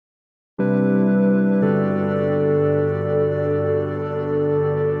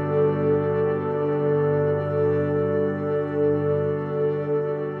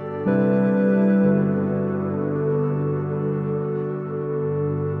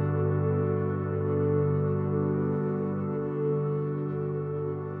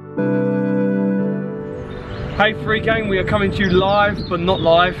Hey Free Gang, we are coming to you live, but not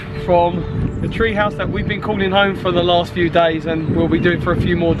live, from the treehouse that we've been calling home for the last few days, and we'll be doing for a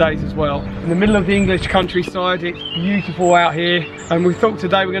few more days as well. In the middle of the English countryside, it's beautiful out here, and we thought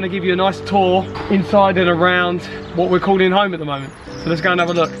today we're going to give you a nice tour inside and around what we're calling home at the moment. So let's go and have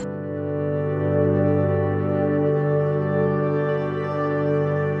a look.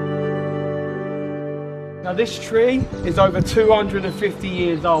 Now this tree is over 250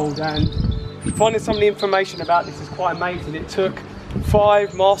 years old, and finding some of the information about this is quite amazing. It took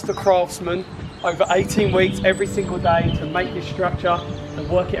 5 master craftsmen over 18 weeks every single day to make this structure and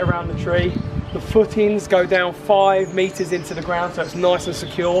work it around the tree. The footings go down 5 meters into the ground, so it's nice and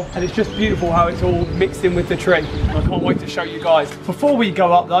secure, and it's just beautiful how it's all mixed in with the tree. I can't wait to show you guys. Before we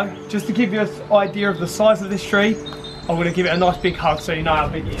go up though, just to give you an idea of the size of this tree, I'm going to give it a nice big hug so you know how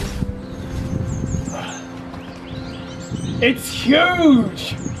big it is. It's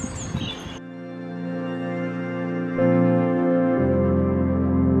huge!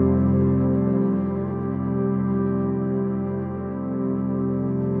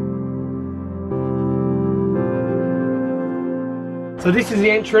 So this is the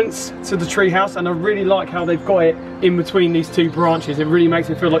entrance to the treehouse, and I really like how they've got it in between these 2 branches. It really makes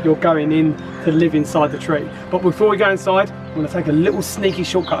me feel like you're going in to live inside the tree. But before we go inside, I'm going to take a little sneaky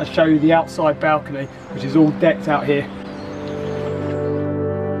shortcut and show you the outside balcony, which is all decked out here.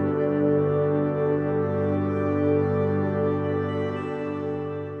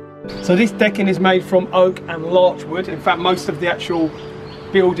 So this decking is made from oak and larch wood. In fact, most of the actual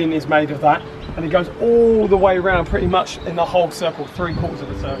building is made of that. And it goes all the way around pretty much in the whole circle, 3/4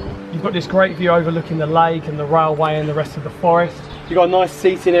 of a circle. You've got this great view overlooking the lake and the railway and the rest of the forest. You've got a nice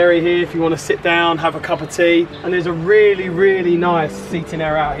seating area here if you want to sit down, have a cup of tea. And there's a really nice seating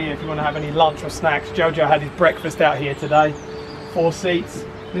area out here if you want to have any lunch or snacks. Jojo had his breakfast out here today. 4 seats.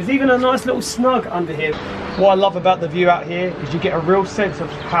 There's even a nice little snug under here. What I love about the view out here is you get a real sense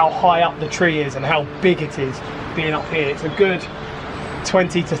of how high up the tree is and how big it is being up here. It's a good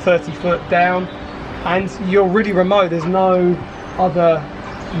 20 to 30 foot down, and you're really remote. There's no other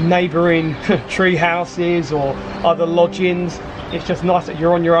neighbouring tree houses or other lodgings. It's just nice that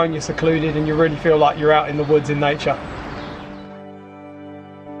you're on your own, you're secluded, and you really feel like you're out in the woods in nature.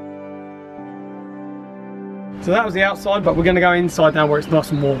 So that was the outside, but we're going to go inside now where it's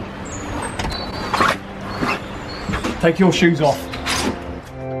nice and warm. Take your shoes off.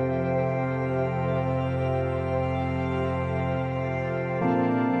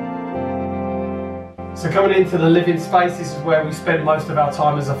 So coming into the living space, this is where we spent most of our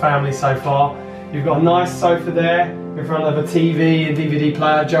time as a family so far. You've got a nice sofa there in front of a TV and DVD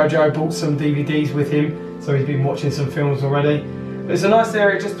player. Jojo bought some DVDs with him, so he's been watching some films already. But it's a nice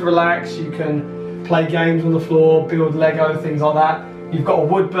area just to relax. You can play games on the floor, build Lego, things like that. You've got a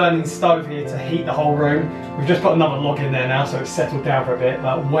wood burning stove here to heat the whole room. We've just put another log in there now, so it's settled down for a bit,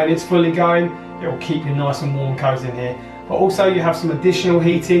 but when it's fully going, it will keep you nice and warm, cozy in here. But also you have some additional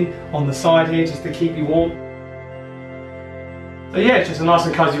heating on the side here just to keep you warm. So yeah, it's just a nice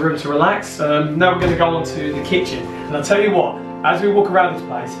and cozy room to relax. Now we're going to go on to the kitchen, and I'll tell you what, as we walk around this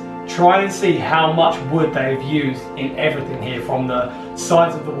place, try and see how much wood they've used in everything here, from the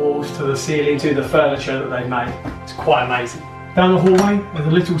sides of the walls to the ceiling to the furniture that they've made. It's quite amazing. Down the hallway, there's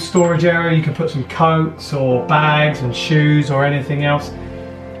a little storage area. You can put some coats or bags and shoes or anything else.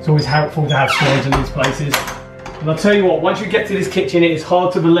 It's always helpful to have storage in these places. And I'll tell you what, once you get to this kitchen, it is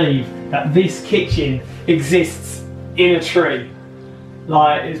hard to believe that this kitchen exists in a tree.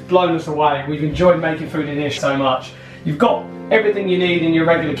 Like, it's blown us away. We've enjoyed making food in here so much. You've got everything you need in your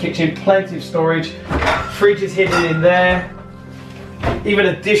regular kitchen, plenty of storage. Fridge is hidden in there. Even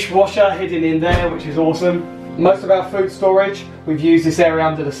a dishwasher hidden in there, which is awesome. Most of our food storage, we've used this area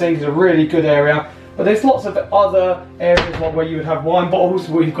under the sink. It's a really good area. But there's lots of other areas where you would have wine bottles.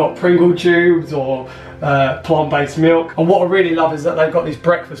 We've got Pringle tubes or plant-based milk. And what I really love is that they've got this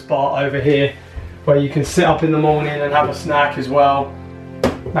breakfast bar over here where you can sit up in the morning and have a snack as well.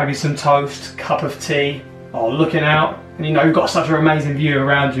 Maybe some toast, cup of tea. Oh, looking out, and you know, you've got such an amazing view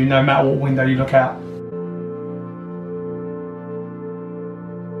around you no matter what window you look out.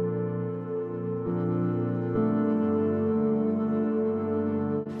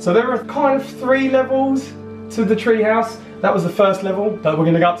 So there are kind of 3 levels to the treehouse. That was the first level, but we're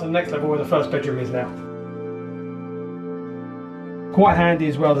going to go up to the next level where the first bedroom is now. Quite handy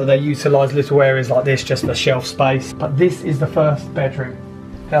as well that they utilise little areas like this just for shelf space. But this is the first bedroom.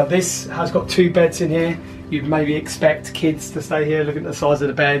 Now this has got 2 beds in here. You'd maybe expect kids to stay here. Look at the size of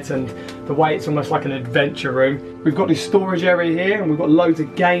the beds and the way it's almost like an adventure room. We've got this storage area here, and we've got loads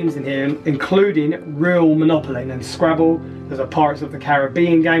of games in here, including real Monopoly and Scrabble. There's a Pirates of the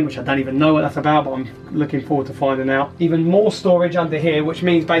Caribbean game, which I don't even know what that's about, but I'm looking forward to finding out. Even more storage under here, which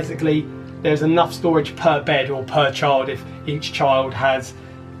means basically there's enough storage per bed or per child if each child has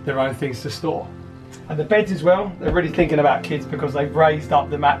their own things to store. And the beds as well, they're really thinking about kids because they've raised up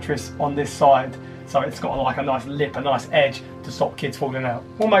the mattress on this side, so it's got like a nice lip, a nice edge to stop kids falling out,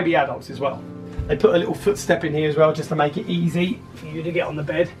 or maybe adults as well. They put a little footstep in here as well just to make it easy for you to get on the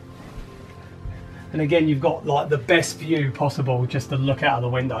bed. And again, you've got like the best view possible just to look out of the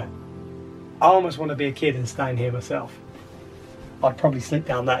window. I almost want to be a kid and stay in here myself. I'd probably sleep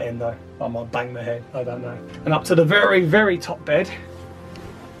down that end though. I might bang my head, I don't know. And up to the very, very top bed,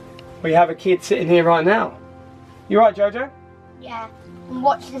 we have a kid sitting here right now. You right, Jojo? Yeah, I'm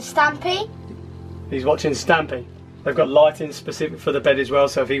watching Stampy. He's watching Stampy. They've got lighting specific for the bed as well,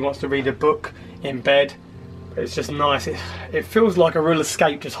 so if he wants to read a book in bed, it's just nice. It feels like a real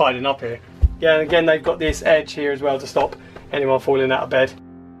escape just hiding up here. Yeah, and again, they've got this edge here as well to stop anyone falling out of bed.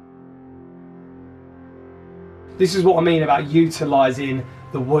 This is what I mean about utilising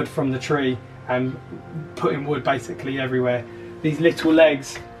the wood from the tree and putting wood basically everywhere. These little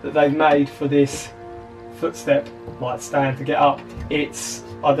legs that they've made for this footstep, like stand to get up, it's,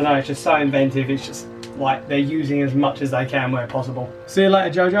 I don't know, it's just so inventive. It's just like they're using as much as they can where possible. See you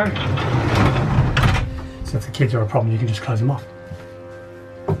later, Jojo. So if the kids are a problem, you can just close them off.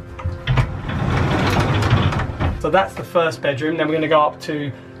 So that's the first bedroom. Then we're going to go up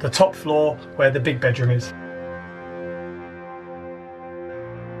to the top floor where the big bedroom is.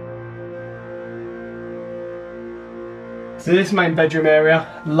 So this main bedroom area,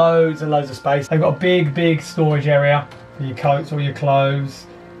 loads and loads of space. They've got a big, big storage area for your coats, all your clothes,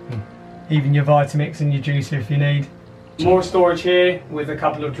 even your Vitamix and your juicer if you need. More storage here with a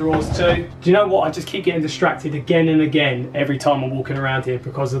couple of drawers too. Do you know what? I just keep getting distracted again and again every time I'm walking around here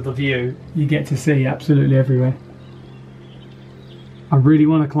because of the view you get to see absolutely everywhere. I really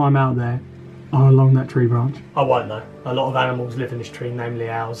want to climb out there along that tree branch. I won't though. A lot of animals live in this tree, namely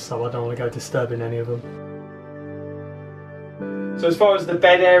owls, so I don't want to go disturbing any of them. So as far as the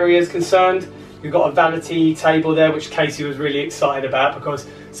bed area is concerned, we've got a vanity table there, which Casey was really excited about because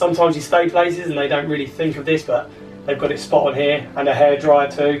sometimes you stay places and they don't really think of this, but they've got it spot on here, and a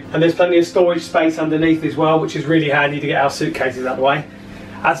hairdryer too. And there's plenty of storage space underneath as well, which is really handy to get our suitcases out of the way.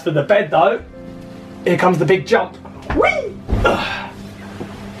 As for the bed though, here comes the big jump. Whee!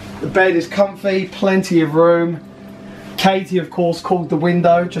 The bed is comfy, plenty of room. Katie, of course, called the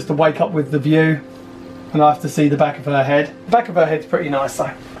window just to wake up with the view. And I have to see the back of her head. The back of her head's pretty nice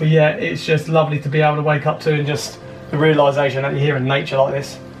though. But yeah, it's just lovely to be able to wake up to and just the realisation that you're here in nature like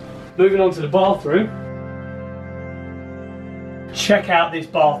this. Moving on to the bathroom. Check out this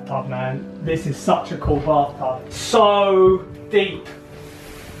bathtub, man. This is such a cool bathtub. So deep.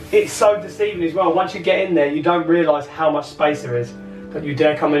 It's so deceiving as well. Once you get in there, you don't realise how much space there is. Don't you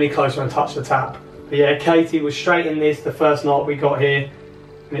dare come any closer and touch the tap. But yeah, Katie was straight in this the first night we got here.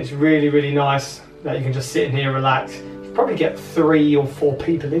 And it's really, really nice that you can just sit in here and relax. You probably get 3 or 4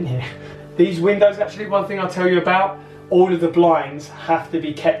 people in here. These windows, actually, one thing I'll tell you about, all of the blinds have to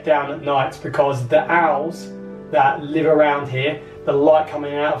be kept down at night because the owls that live around here, the light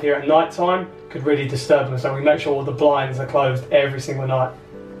coming out of here at night time could really disturb them. So we make sure all the blinds are closed every single night.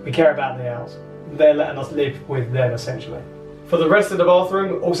 We care about the owls. They're letting us live with them essentially. For the rest of the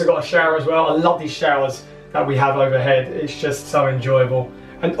bathroom, we've also got a shower as well. I love these showers that we have overhead. It's just so enjoyable.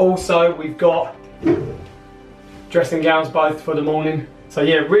 And also we've got dressing gowns both for the morning. So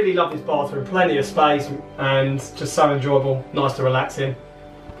yeah, really love this bathroom. Plenty of space and just so enjoyable. Nice to relax in.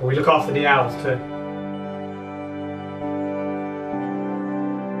 But we look after the owls too.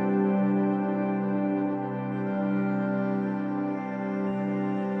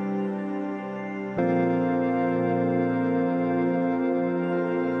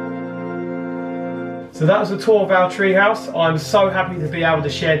 So that was a tour of our treehouse. I'm so happy to be able to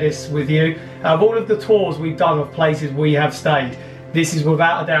share this with you. Of all of the tours we've done of places we have stayed, this is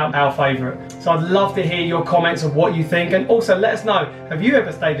without a doubt our favourite. So I'd love to hear your comments of what you think, and also let us know, have you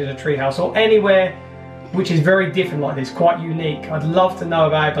ever stayed at a treehouse or anywhere which is very different like this, quite unique? I'd love to know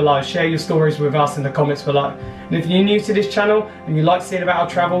about it below. Share your stories with us in the comments below. And if you're new to this channel and you like seeing about our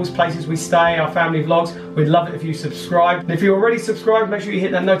travels, places we stay, our family vlogs, we'd love it if you subscribe. And if you're already subscribed, make sure you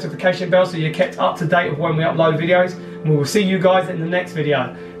hit that notification bell so you're kept up to date with when we upload videos. And we will see you guys in the next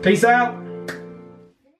video. Peace out.